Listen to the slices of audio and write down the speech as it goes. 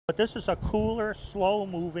But this is a cooler,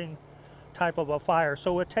 slow-moving type of a fire,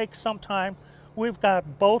 so it takes some time. We've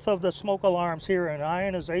got both of the smoke alarms here in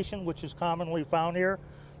ionization, which is commonly found here,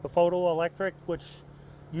 the photoelectric, which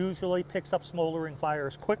usually picks up smoldering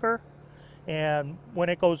fires quicker, and when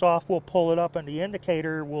it goes off, we'll pull it up and the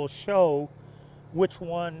indicator will show which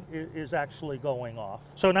one is actually going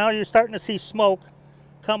off. So now you're starting to see smoke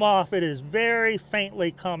come off. It is very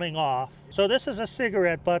faintly coming off. So this is a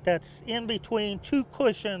cigarette butt that's in between two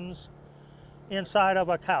cushions inside of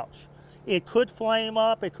a couch. It could flame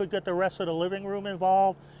up, it could get the rest of the living room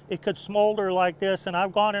involved, it could smolder like this, and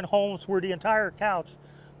I've gone in homes where the entire couch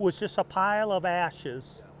was just a pile of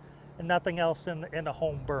ashes and nothing else in the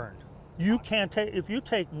home burned. You can't take, if you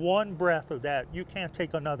take one breath of that, you can't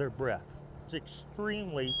take another breath. It's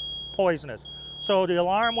extremely poisonous. So the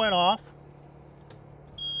alarm went off,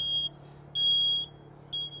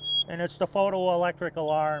 and it's the photoelectric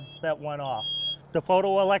alarm that went off. The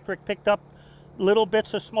photoelectric picked up little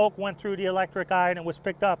bits of smoke, went through the electric eye, and it was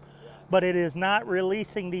picked up, but it is not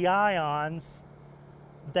releasing the ions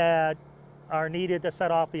that are needed to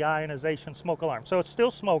set off the ionization smoke alarm. So it's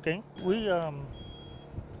still smoking. I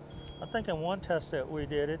think in one test that we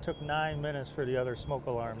did, it took 9 minutes for the other smoke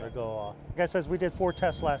alarm to go off. Like I said, we did 4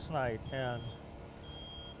 tests last night, and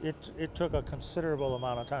it took a considerable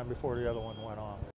amount of time before the other one went on.